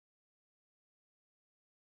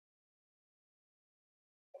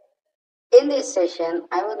In this session,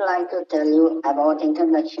 I would like to tell you about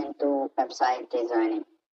introduction to website designing.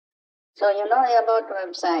 So you know about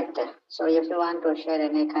website. So if you want to share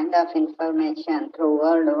any kind of information through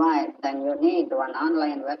worldwide, then you need one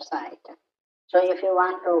online website. So if you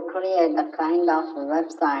want to create a kind of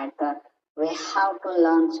website, we have to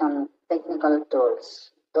learn some technical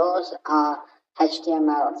tools. Those are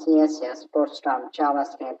HTML, CSS, Bootstrap,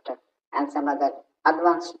 JavaScript, and some other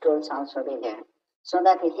advanced tools also be there. So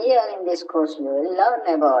that here in this course you will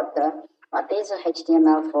learn about what is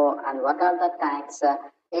HTML4 and what are the tags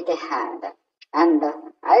it had. And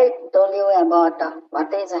I told you about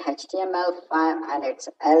what is HTML5 and its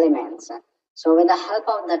elements. So with the help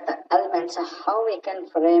of that elements, how we can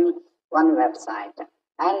frame one website.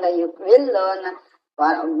 And you will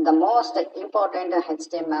learn the most important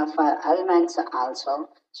HTML5 elements also.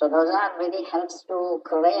 So those are really helps to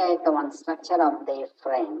create one structure of the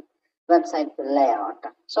frame, website layout.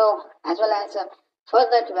 So as well as for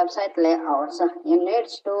that website layouts, you need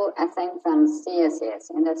to assign some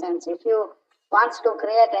CSS. In the sense, if you want to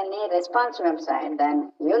create any response website,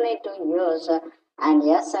 then you need to use and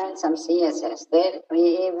assign some CSS. There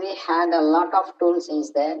we had a lot of tools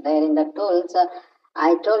is there. There in the tools,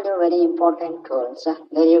 I told you very important tools.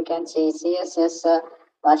 There you can see CSS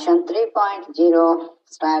version 3.0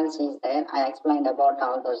 styles is there. I explained about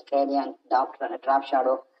all those gradient, drop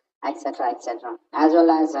shadow, etc., etc. As well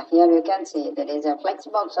as here you can see there is a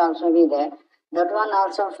flexbox also be there. That one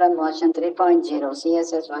also from version 3.0,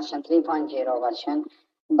 CSS version 3.0 version.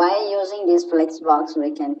 By using this flexbox,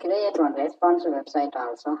 we can create one responsive website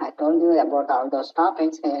also. I told you about all those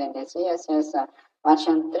topics here in the CSS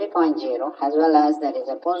version 3.0, as well as there is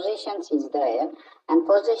a positions is there, and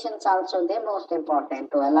positions also the most important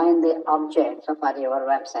to align the objects for your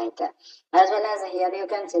website. As well as here you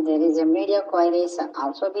can see there is a media queries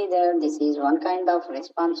also be there. This is one kind of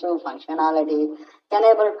responsive functionality can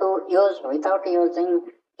able to use without using,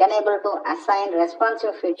 can able to assign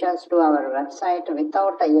responsive features to our website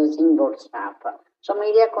without using Bootstrap. So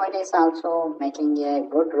media queries also making a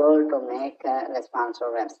good role to make a responsive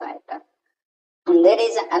website. And there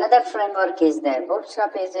is another framework is there.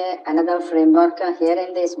 Bootstrap is another framework. Here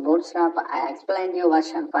in this Bootstrap, I explained you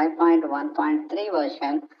version 5.1.3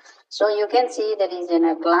 version. So you can see there is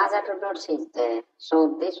a class attributes is there.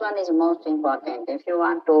 So this one is most important. If you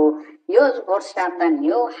want to use Bootstrap, then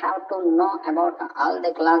you have to know about all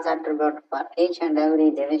the class attributes for each and every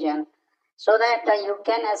division, so that you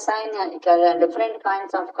can assign different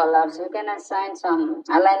kinds of colors. You can assign some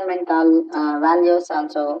alignment values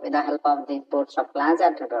also with the help of the Bootstrap class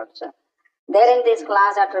attributes. There in this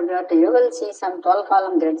class attribute, you will see some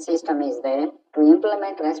 12-column grid system is there. To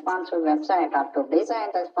implement responsive website or to design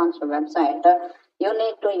responsive website, you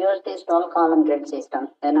need to use this 12-column grid system.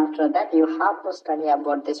 Then after that, you have to study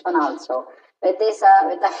about this one also. With this,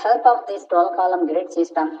 with the help of this 12-column grid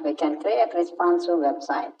system, we can create responsive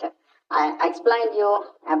website. I explained you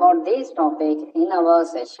about this topic in our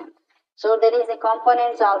session. So there is a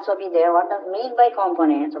components also be there. What does mean by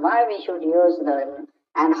components? Why we should use them,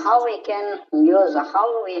 and how we can use,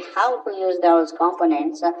 how we have to use those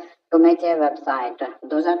components to make a website.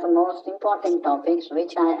 Those are the most important topics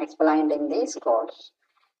which I explained in this course.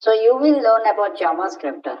 So you will learn about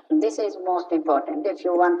JavaScript. This is most important. If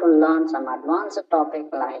you want to learn some advanced topic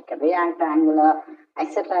like React, Angular,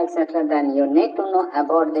 etc., etc., then you need to know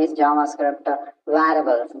about this JavaScript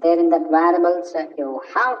variables. There in that variables, you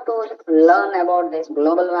have to learn about this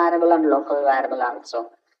global variable and local variable also.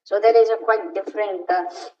 So there is a quite different,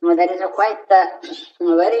 very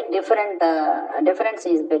different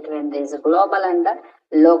differences between this global and the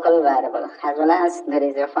local variable. As well as there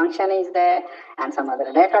is a function is there, and some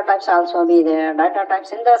other data types also be there. Data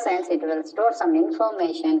types in the sense it will store some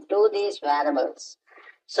information to these variables,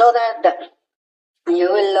 so that you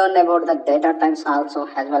will learn about the data types also,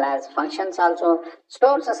 as well as functions also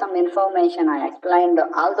stores some information. I explained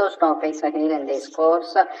all those topics here in this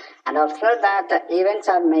course. And after that, events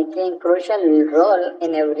are making crucial role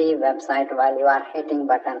in every website. While you are hitting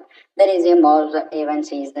button, there is a mouse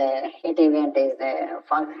events is there, hit event is there,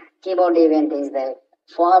 keyboard event is there,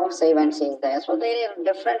 forms events is there. So there are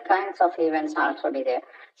different kinds of events also be there.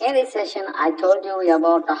 In this session, I told you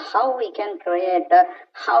about how we can create,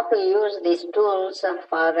 how to use these tools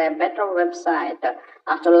for a better website.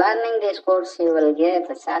 After learning this course, you will get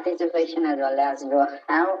satisfaction, as well as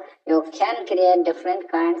you can create different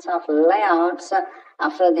kinds of layouts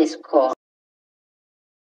after this course.